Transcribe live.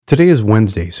Today is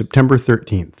Wednesday, September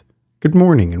 13th. Good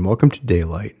morning and welcome to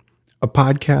Daylight, a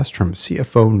podcast from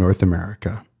CFO North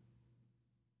America.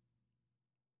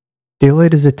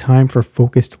 Daylight is a time for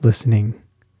focused listening.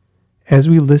 As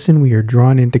we listen, we are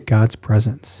drawn into God's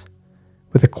presence.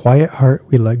 With a quiet heart,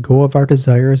 we let go of our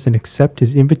desires and accept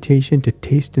His invitation to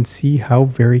taste and see how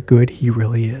very good He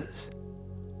really is.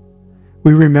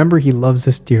 We remember He loves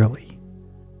us dearly.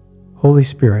 Holy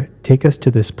Spirit, take us to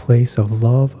this place of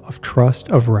love, of trust,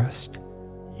 of rest.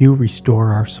 You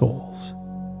restore our souls.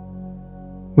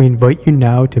 We invite you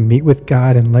now to meet with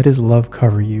God and let His love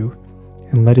cover you,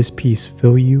 and let His peace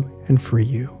fill you and free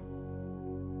you.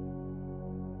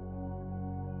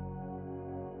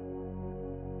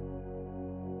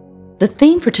 The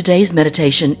theme for today's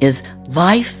meditation is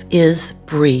Life is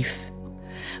Brief,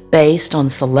 based on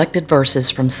selected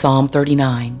verses from Psalm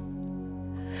 39.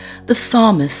 The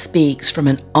psalmist speaks from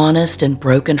an honest and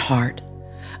broken heart,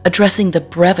 addressing the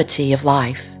brevity of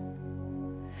life.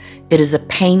 It is a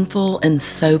painful and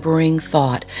sobering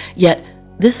thought, yet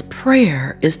this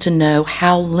prayer is to know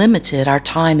how limited our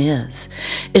time is.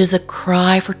 It is a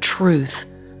cry for truth,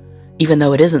 even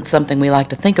though it isn't something we like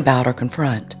to think about or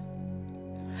confront.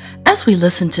 As we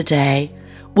listen today,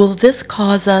 will this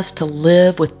cause us to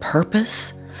live with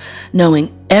purpose,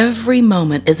 knowing every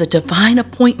moment is a divine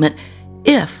appointment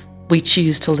if we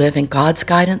choose to live in God's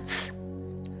guidance?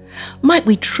 Might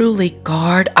we truly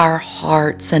guard our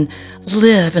hearts and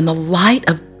live in the light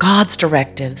of God's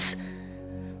directives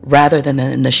rather than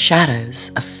in the shadows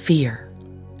of fear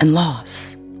and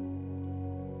loss?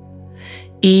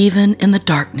 Even in the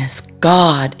darkness,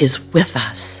 God is with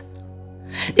us.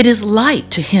 It is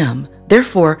light to Him,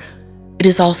 therefore it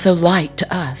is also light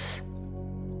to us.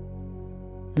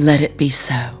 Let it be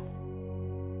so.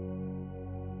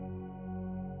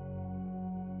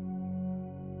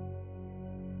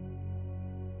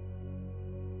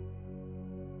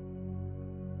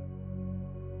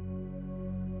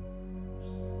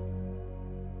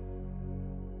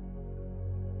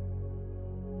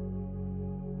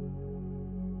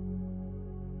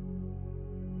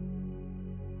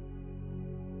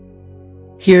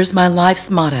 Here's my life's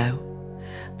motto,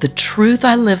 the truth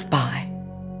I live by.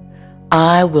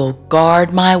 I will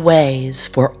guard my ways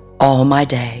for all my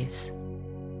days.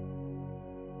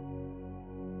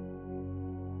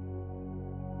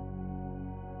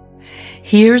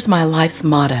 Here's my life's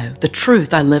motto, the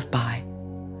truth I live by.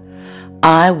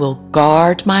 I will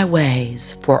guard my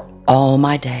ways for all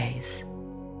my days.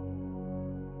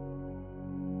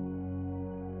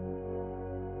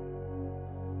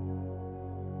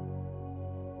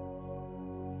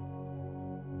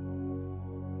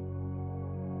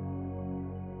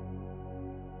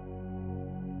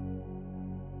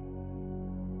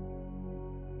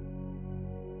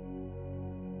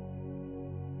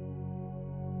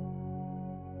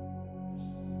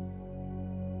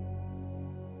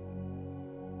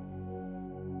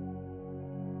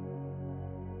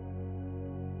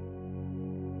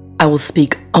 I will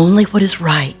speak only what is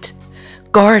right,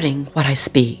 guarding what I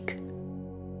speak.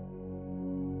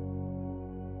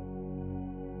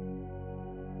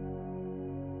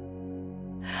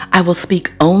 I will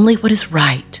speak only what is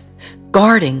right,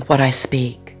 guarding what I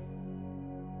speak.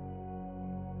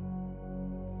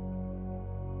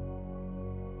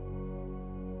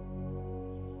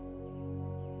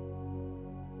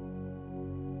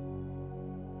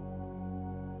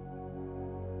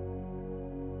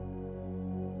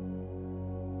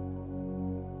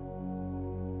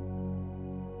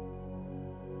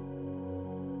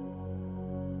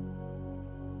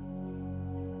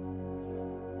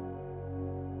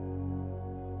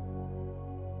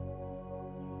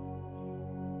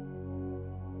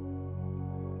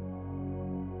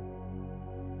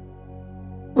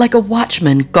 Like a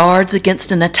watchman guards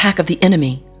against an attack of the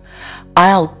enemy,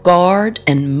 I'll guard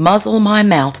and muzzle my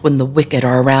mouth when the wicked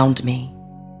are around me.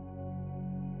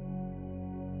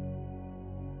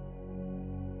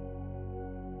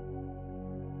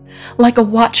 Like a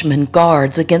watchman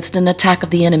guards against an attack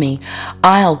of the enemy,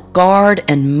 I'll guard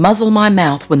and muzzle my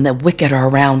mouth when the wicked are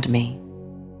around me.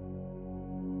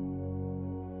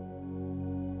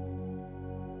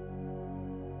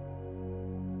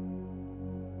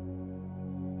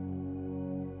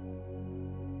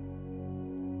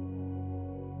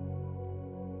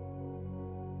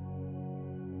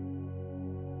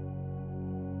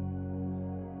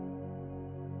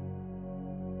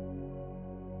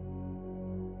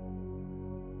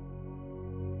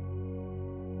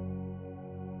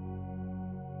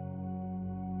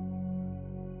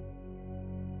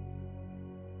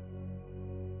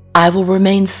 I will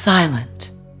remain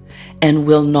silent and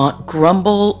will not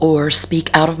grumble or speak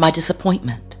out of my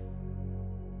disappointment.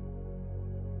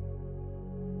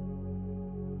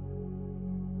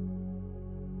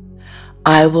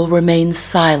 I will remain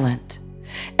silent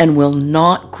and will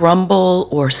not grumble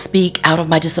or speak out of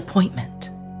my disappointment.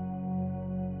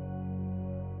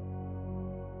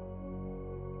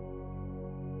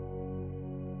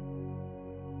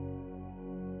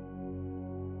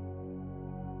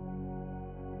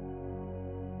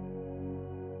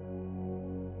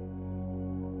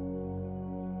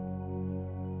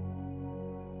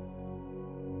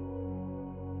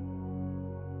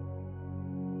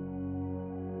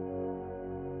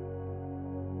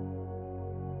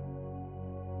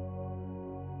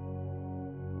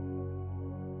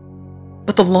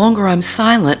 But the longer I'm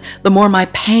silent, the more my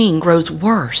pain grows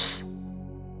worse.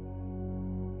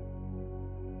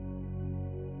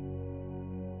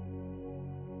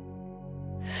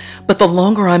 But the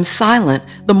longer I'm silent,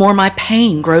 the more my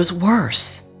pain grows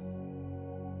worse.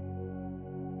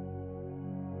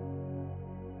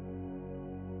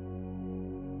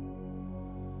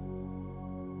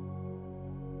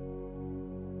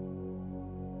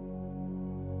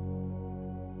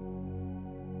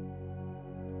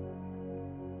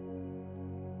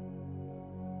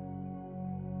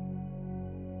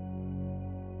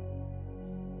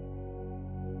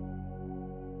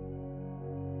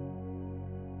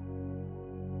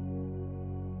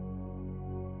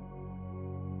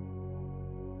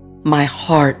 My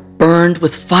heart burned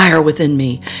with fire within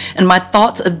me, and my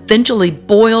thoughts eventually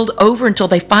boiled over until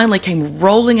they finally came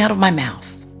rolling out of my mouth.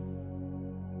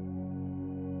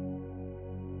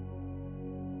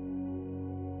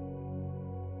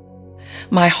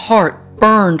 My heart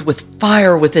burned with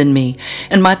fire within me,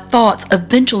 and my thoughts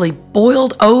eventually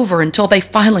boiled over until they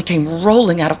finally came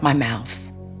rolling out of my mouth.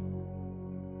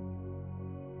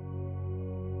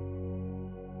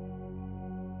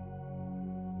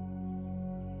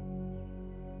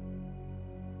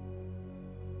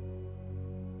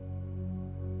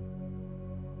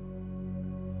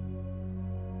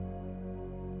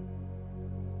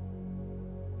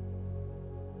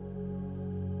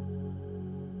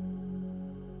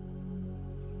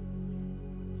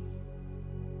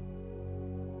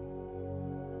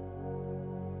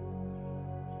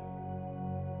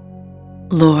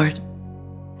 Lord,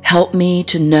 help me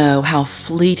to know how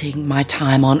fleeting my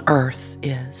time on earth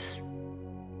is.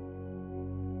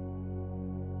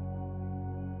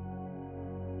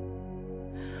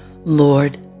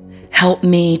 Lord, help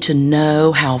me to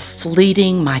know how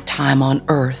fleeting my time on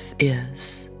earth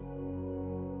is.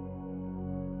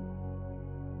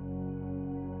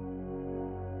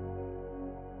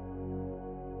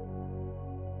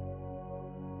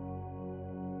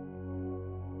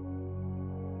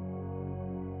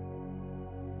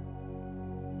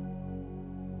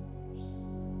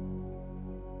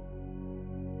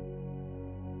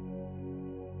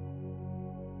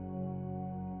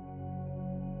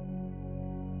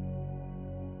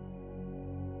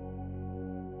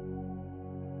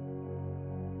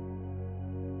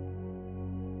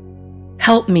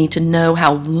 Help me to know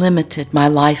how limited my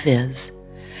life is,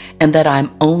 and that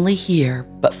I'm only here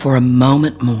but for a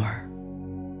moment more.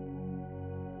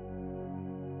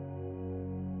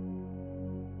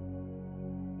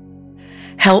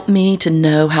 Help me to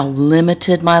know how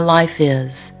limited my life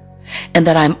is, and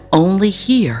that I'm only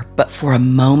here but for a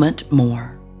moment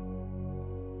more.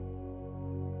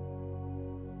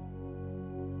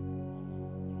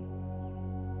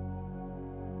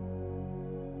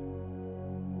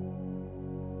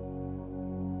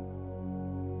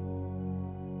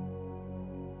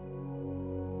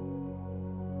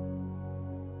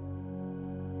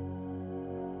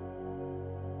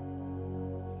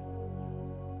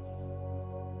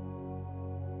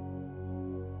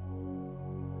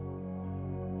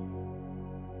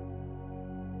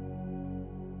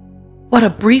 What a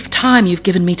brief time you've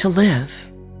given me to live.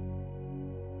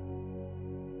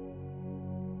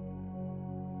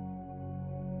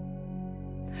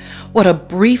 What a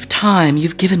brief time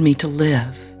you've given me to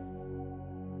live.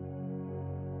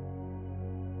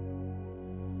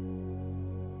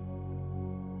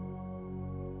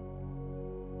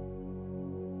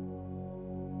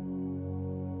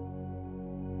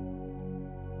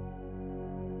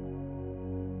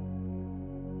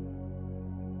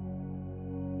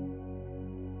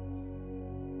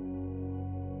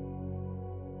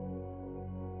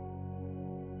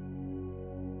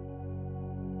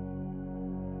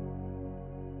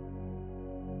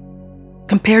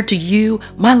 Compared to you,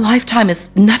 my lifetime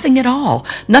is nothing at all,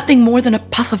 nothing more than a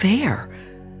puff of air.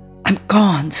 I'm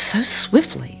gone so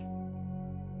swiftly.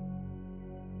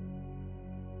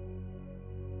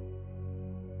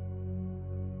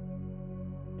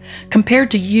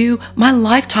 Compared to you, my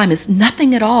lifetime is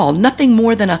nothing at all, nothing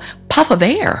more than a puff of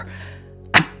air.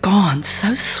 I'm gone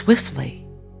so swiftly.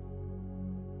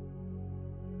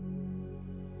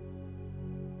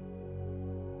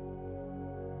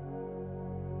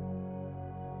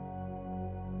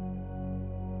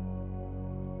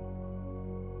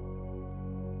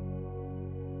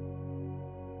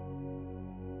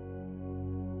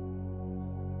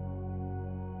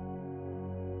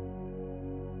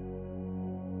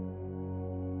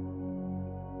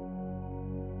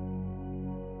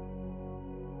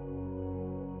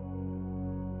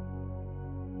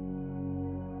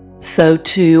 So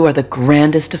too are the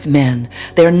grandest of men.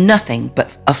 They are nothing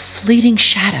but a fleeting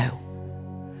shadow.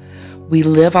 We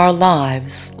live our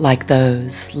lives like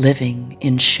those living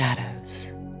in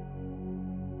shadows.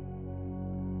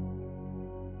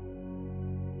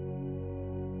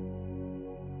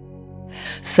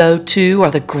 So too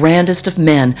are the grandest of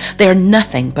men. They are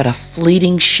nothing but a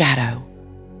fleeting shadow.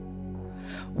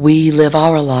 We live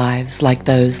our lives like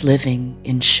those living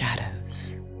in shadows.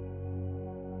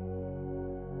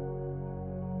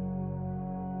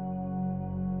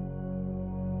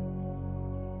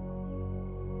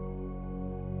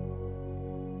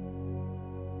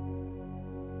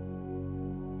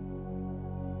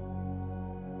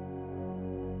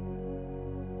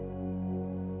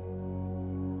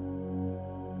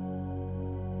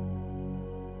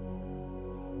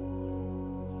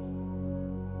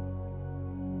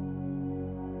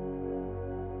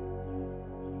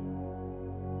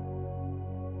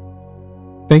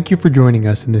 Thank you for joining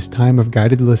us in this time of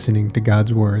guided listening to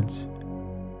God's words.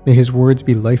 May His words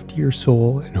be life to your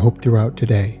soul and hope throughout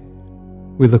today.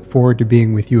 We look forward to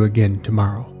being with you again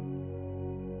tomorrow.